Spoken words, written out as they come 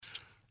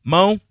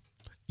Mo,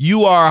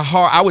 you are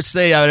I would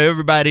say out of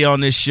everybody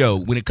on this show,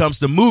 when it comes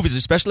to movies,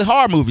 especially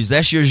horror movies,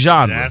 that's your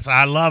genre.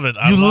 I love it.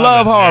 You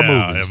love horror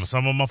movies.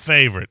 Some of my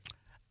favorite.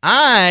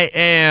 I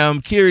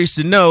am curious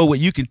to know what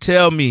you can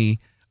tell me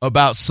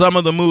about some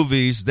of the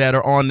movies that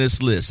are on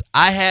this list.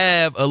 I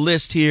have a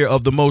list here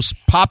of the most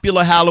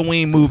popular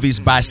Halloween movies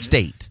by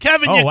state.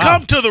 Kevin,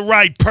 come to the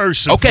right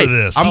person for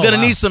this. I'm going to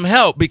need some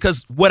help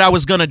because what I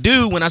was going to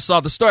do when I saw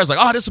the story, I was like,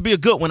 oh, this will be a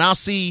good one. I'll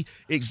see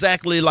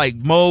exactly like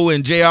Mo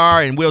and JR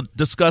and we'll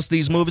discuss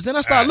these movies. And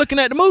I started looking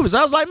at the movies.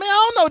 I was like, man,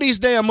 I don't know these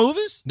damn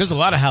movies. There's a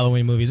lot of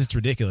Halloween movies. It's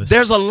ridiculous.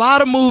 There's a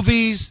lot of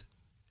movies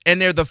and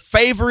they're the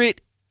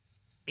favorite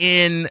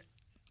in,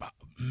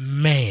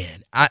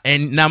 man.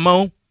 And now,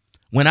 Mo,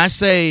 when I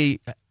say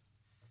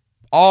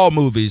all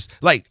movies,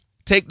 like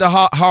take the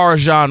horror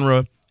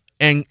genre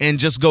and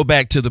just go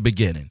back to the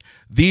beginning.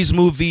 These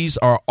movies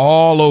are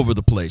all over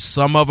the place.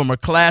 Some of them are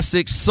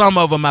classics. Some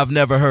of them I've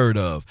never heard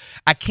of.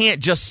 I can't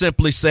just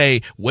simply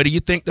say, what do you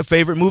think the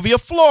favorite movie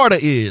of Florida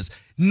is?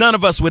 None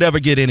of us would ever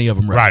get any of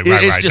them right.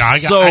 It's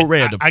just so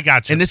random. I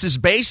got you. And this is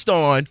based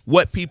on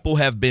what people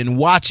have been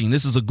watching.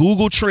 This is a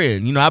Google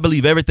trend. You know, I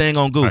believe everything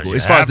on Google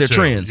as far as their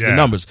trends, the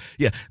numbers.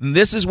 Yeah. And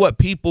this is what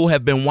people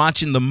have been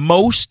watching the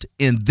most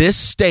in this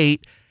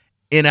state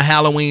in a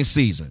Halloween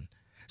season.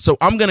 So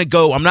I'm not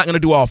going to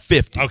do all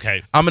 50.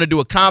 Okay. I'm going to do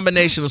a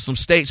combination of some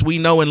states we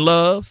know and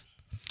love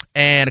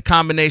and a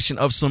combination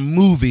of some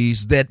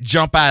movies that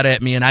jump out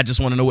at me and I just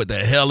want to know what the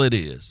hell it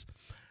is.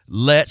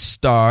 Let's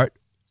start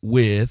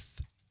with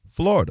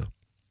Florida.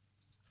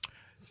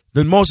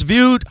 The most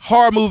viewed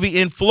horror movie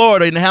in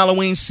Florida in the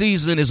Halloween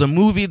season is a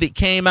movie that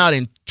came out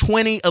in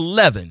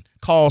 2011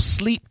 called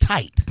Sleep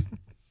Tight.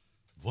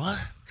 What?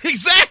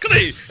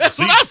 Exactly. That's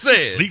what I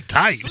said. Sleep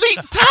Tight. Sleep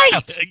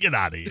Tight. Get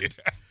out of here.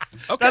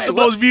 Okay, that's the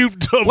most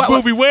viewed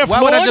movie where Florida?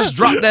 Why would I just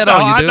drop that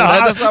on you, dude?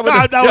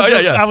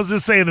 I was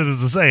just saying it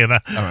as a saying. All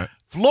right.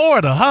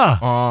 Florida, huh?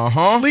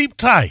 Uh-huh. Sleep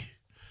Tight.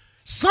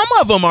 Some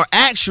of them are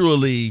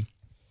actually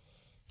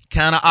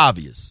kind of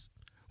obvious.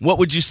 What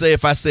would you say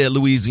if I said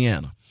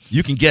Louisiana?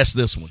 You can guess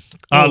this one.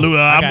 I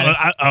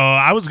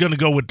was going to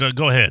go with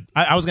go ahead.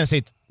 I was going to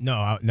say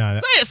no.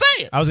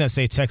 Say it. I was going to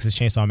say Texas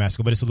Chainsaw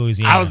Massacre, but it's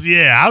Louisiana. I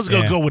was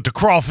going to go with the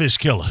Crawfish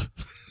Killer.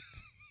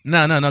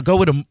 No. Go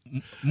with a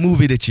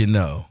movie that you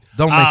know.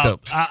 Don't make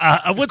up.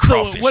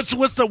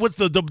 What's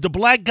the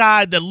black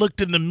guy that looked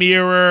in the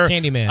mirror?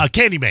 Candyman.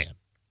 Candyman.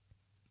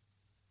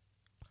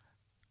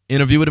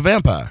 Interview with a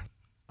Vampire.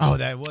 Oh,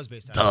 that was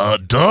based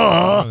on. Duh.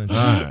 All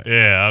right.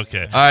 Yeah.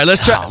 Okay. All right.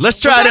 Let's try this.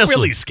 That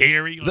really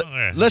scary.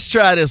 Let's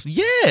try this.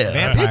 Yeah.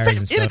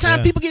 Vampires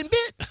Anytime people getting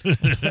bit.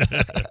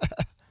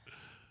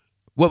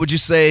 What would you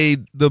say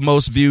the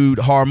most viewed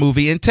horror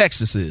movie in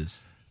Texas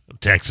is?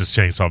 Texas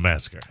Chainsaw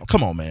Massacre. Oh,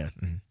 come on,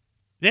 man.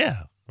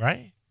 Yeah.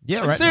 Right.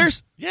 Yeah. Are Right. you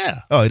serious? Yeah.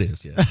 Oh, it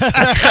is. Yeah.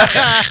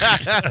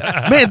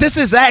 Man, this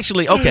is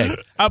actually okay.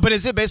 But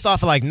is it based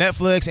off of like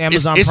Netflix,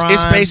 Amazon Prime?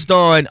 It's based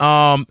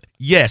on.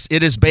 Yes,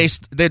 it is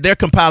based. They're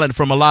compiling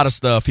from a lot of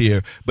stuff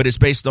here, but it's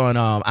based on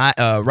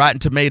Rotten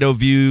Tomato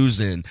views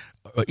and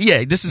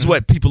this is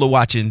what people are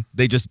watching.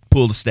 They just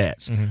pull the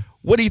stats. Mm-hmm.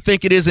 What do you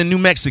think it is in New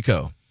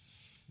Mexico?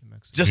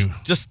 Just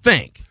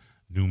think.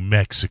 New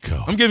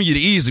Mexico. I'm giving you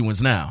the easy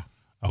ones now.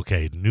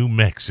 Okay, New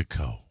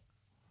Mexico.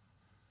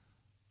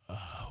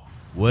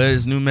 What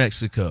is New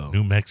Mexico?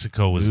 New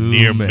Mexico is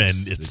near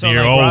Mexico. It's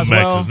near like Old Roswell?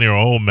 Mexico. It's near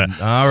Old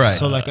Mexico. All right.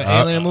 So like an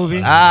alien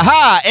movie?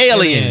 Aha!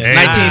 Aliens,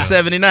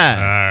 1979. All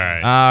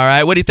right. All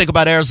right. What do you think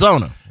about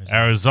Arizona?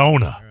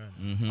 Arizona.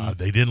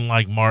 They didn't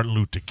like Martin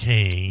Luther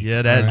King.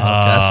 Yeah, that's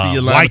I see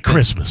you like White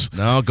Christmas.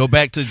 No, go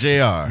back to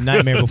JR.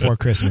 Nightmare Before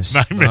Christmas.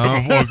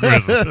 Nightmare Before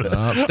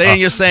Christmas. Stay in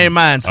your same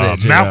mindset,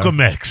 JR. Malcolm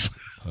X.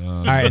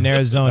 All right, in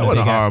Arizona, That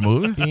wasn't they a horror got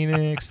movie.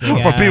 Phoenix.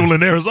 For people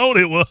in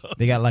Arizona, it was.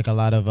 They got like a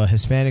lot of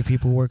Hispanic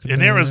people working In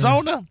there.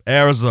 Arizona?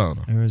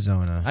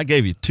 Arizona. I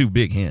gave you two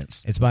big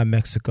hints. It's by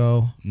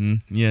Mexico.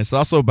 Yeah, it's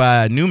also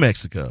by New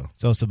Mexico.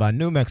 It's also by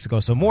New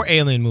Mexico. So more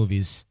alien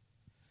movies.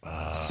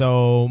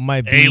 So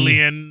might be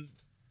Alien.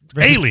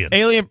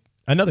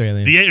 Another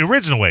alien. The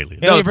original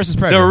Alien. Alien versus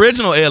Predator. The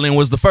original Alien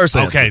was the first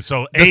answer. Okay,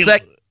 so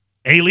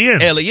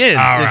Aliens. Aliens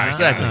is the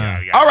second.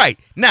 All right.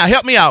 Now,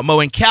 help me out, Mo.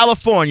 In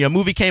California, a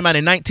movie came out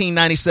in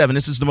 1997.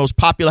 This is the most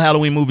popular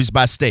Halloween movies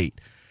by state.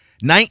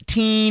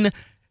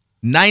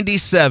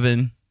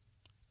 1997,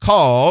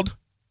 called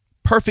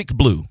Perfect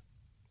Blue.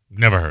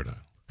 Never heard of it.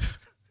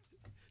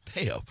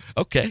 Damn.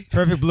 Okay.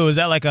 Perfect Blue. Is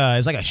that like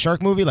it's like a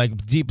shark movie,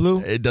 like Deep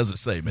Blue? It doesn't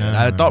say, man.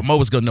 I thought Mo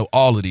was going to know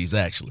all of these,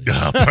 actually.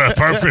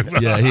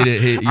 Perfect. Yeah, he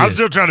did. I'm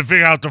still trying to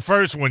figure out the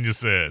first one you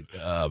said.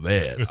 Oh,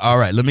 man. All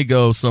right, let me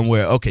go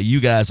somewhere. Okay,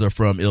 you guys are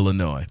from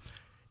Illinois.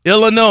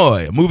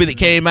 Illinois, a movie that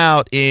came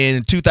out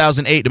in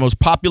 2008, the most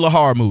popular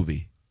horror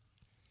movie.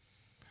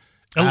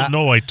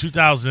 Illinois,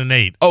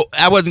 2008. Oh,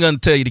 I wasn't going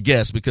to tell you to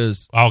guess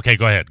because... Okay,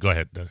 go ahead.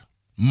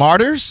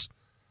 Martyrs?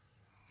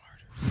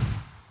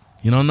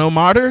 You don't know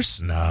Martyrs?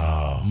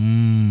 No.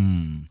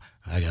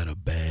 I got a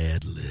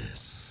bad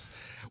list.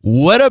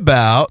 What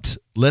about,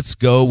 let's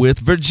go with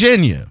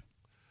Virginia.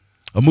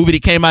 A movie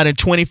that came out in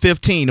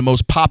 2015, the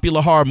most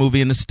popular horror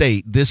movie in the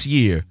state this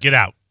year. Get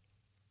Out.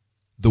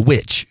 The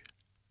Witch.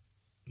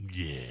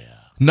 Yeah.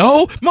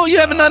 No? Mo, you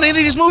haven't done any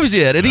of these movies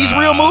yet. Are these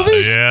real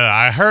movies? Yeah,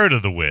 I heard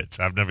of The Witch.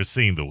 I've never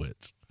seen The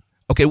Witch.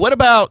 Okay, what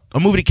about a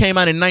movie that came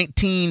out in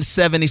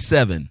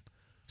 1977?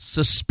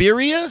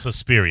 Suspiria?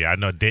 Suspiria. I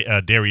know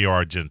Dario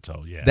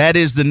Argento. Yeah. That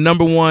is the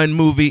number one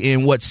movie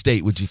in what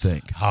state, would you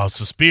think? Oh,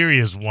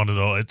 Suspiria is one of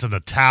those. It's an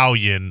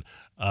Italian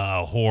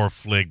horror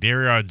flick.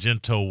 Dario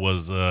Argento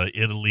was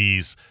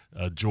Italy's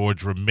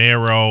George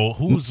Romero.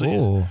 Who's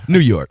Ooh. New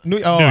York. I was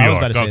York.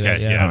 about to say Okay,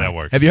 that. yeah, that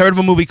works. Have you heard of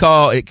a movie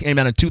called, it came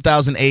out in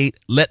 2008,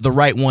 Let the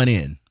Right One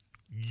In?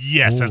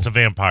 Yes, that's a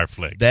vampire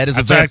flick.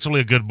 That's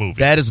actually a good movie.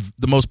 That is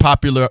the most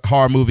popular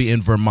horror movie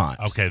in Vermont.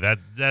 Okay,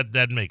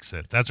 that makes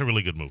sense. That's a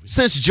really good movie.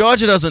 Since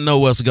Georgia doesn't know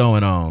what's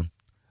going on,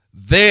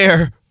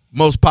 their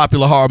most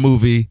popular horror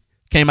movie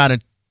came out in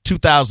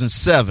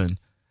 2007,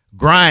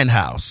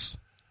 Grindhouse.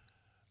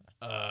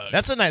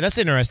 That's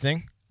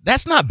interesting.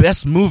 That's not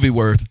best movie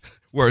worthy.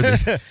 No.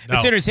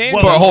 It's entertaining.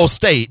 For a whole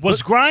state.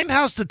 Was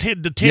Grindhouse the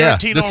Yeah,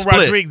 Tarantino the split,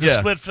 Rodriguez yeah.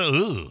 split film?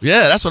 Ugh.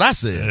 Yeah, that's what I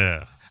said.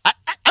 Yeah.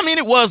 I mean,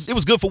 it was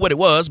good for what it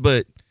was,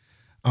 but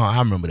I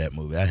remember that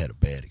movie. I had a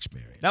bad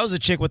experience. That was a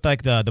chick with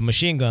like the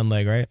machine gun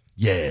leg, right?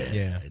 Yeah.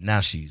 Yeah. Now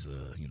she's,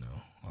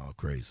 all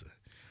crazy.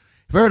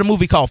 Have you heard of a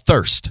movie called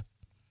Thirst?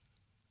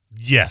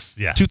 Yes,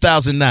 yeah.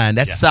 2009.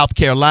 That's Yeah. South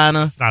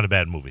Carolina. It's not a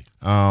bad movie.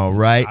 All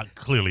right.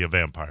 Clearly a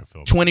vampire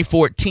film.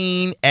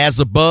 2014, As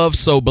Above,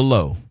 So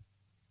Below.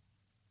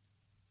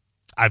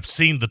 I've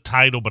seen the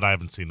title, but I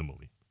haven't seen the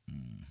movie.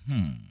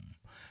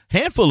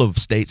 Handful of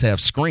states have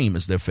Scream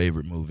as their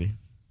favorite movie.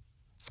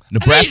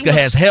 Nebraska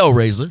has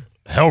Hellraiser.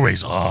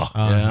 Hellraiser. Oh,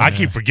 Yeah. I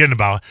keep forgetting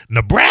about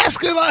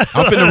Nebraska. I'm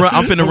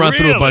finna run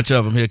through a bunch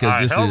of them here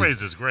because All right,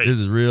 Hellraiser's great. This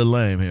is real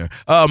lame here.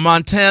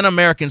 Montana,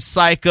 American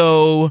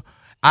Psycho.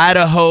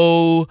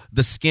 Idaho,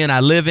 The Skin I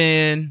Live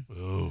In.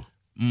 Ooh,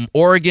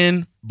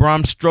 Oregon,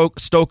 Bram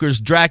Stoker's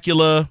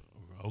Dracula.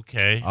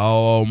 okay.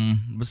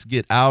 Let's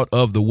get out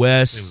of the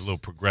West. Seems a little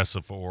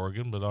progressive for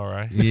Oregon, but all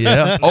right.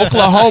 Yeah.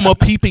 Oklahoma,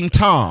 Peeping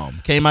Tom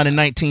came out in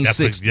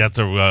 1960. That's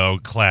a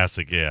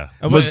classic, yeah.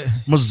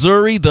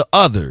 Missouri, The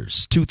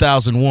Others,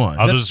 2001.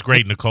 Others is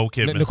great. Nicole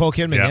Kidman. Nicole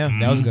Kidman, yeah.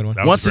 That was a good one.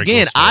 That was Once a great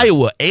again, little story.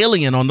 Iowa,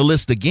 Alien on the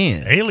list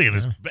again.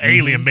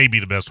 Alien may be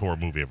the best horror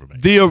movie ever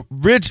made. The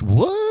original,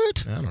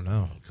 what? I don't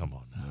know. Come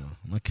on now.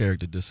 My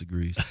character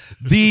disagrees.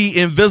 The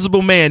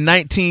Invisible Man,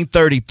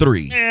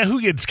 1933. Man,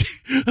 who gets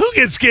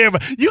scared by?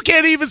 You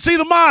can't even see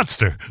the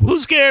monster.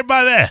 Who's scared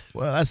by that?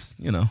 Well, that's,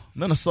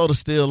 Minnesota's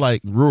still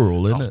like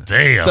rural, isn't it?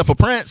 Damn. Except for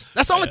Prince.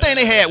 That's the only thing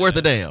they had worth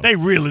a damn.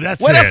 That's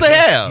What it. else they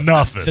have?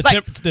 Nothing. The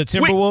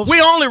Timberwolves. We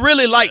only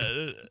really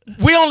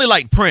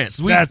like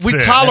Prince. We That's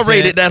it.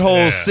 tolerated That's that whole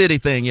Yeah. city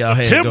thing y'all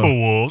had going.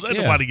 Timberwolves. Ain't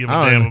Yeah. nobody give a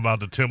I don't damn know. about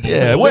the Timberwolves.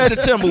 Yeah, where the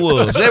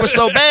Timberwolves? They were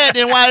so bad,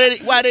 then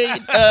why they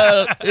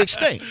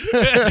extinct?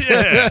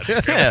 yeah.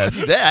 Yeah,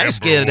 I ain't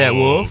scared of that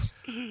wolf.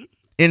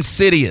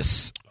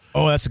 Insidious,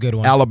 Oh, that's a good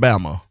one.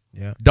 Alabama.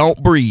 Yeah.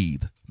 Don't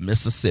Breathe,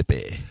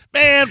 Mississippi.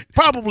 Man,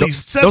 probably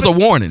Those are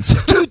warnings.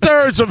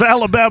 2/3 of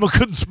Alabama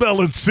couldn't spell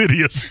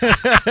insidious.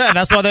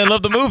 That's why they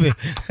love the movie.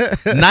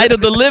 Night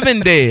of the Living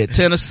Dead,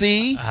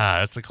 Tennessee.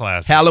 That's a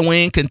classic.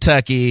 Halloween,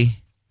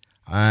 Kentucky.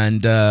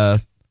 And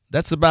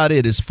that's about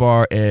it as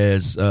far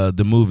as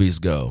the movies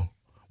go.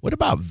 What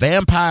about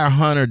Vampire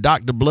Hunter,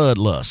 Dr.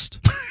 Bloodlust?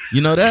 You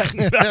know that?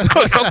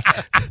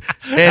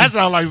 That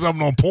sounds like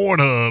something on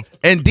Pornhub.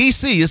 And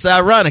DC, it's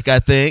ironic, I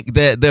think,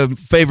 that their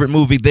favorite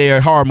movie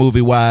there, horror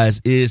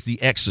movie-wise, is The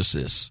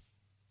Exorcist.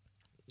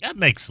 That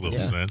makes a little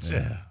sense,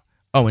 yeah.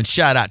 Oh, and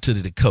shout out to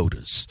the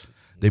Dakotas.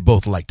 They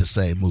both like the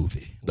same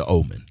movie, The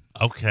Omen.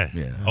 Okay.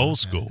 Yeah. Old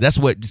school. That's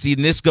what, see,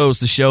 and this goes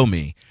to show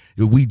me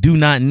that we do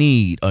not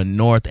need a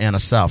North and a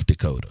South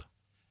Dakota.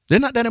 They're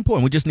not that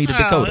important. We just need a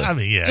Dakota. I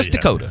mean, yeah. Just yeah.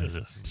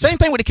 Dakota. Same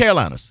thing with the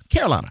Carolinas.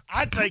 Carolina.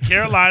 I'd say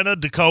Carolina,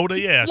 Dakota,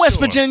 yeah. West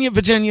sure. Virginia.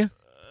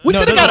 We No,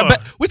 could have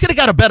those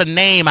got a better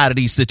name out of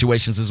these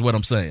situations, is what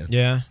I'm saying.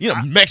 Yeah.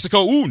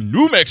 Mexico. Ooh,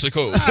 New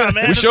Mexico. Nah,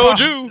 man, we it's showed all-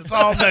 you. It's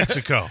all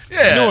Mexico.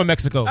 Yeah. Newer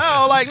Mexico. I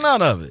don't like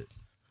none of it.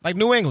 Like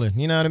New England.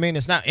 You know what I mean?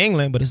 It's not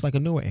England, but it's like a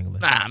newer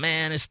England. Nah,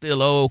 man, it's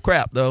still old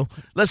crap, though.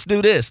 Let's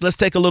do this. Let's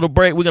take a little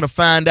break. We're going to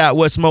find out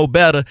what's more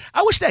better.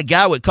 I wish that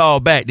guy would call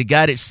back, the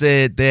guy that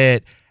said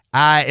that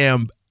I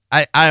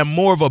am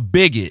more of a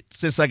bigot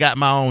since I got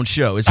my own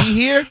show. Is he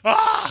here?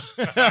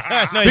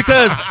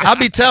 Because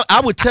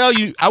I would tell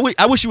you,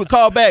 I wish you would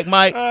call back,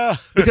 Mike,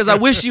 because I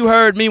wish you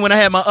heard me when I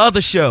had my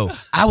other show.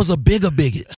 I was a bigger bigot.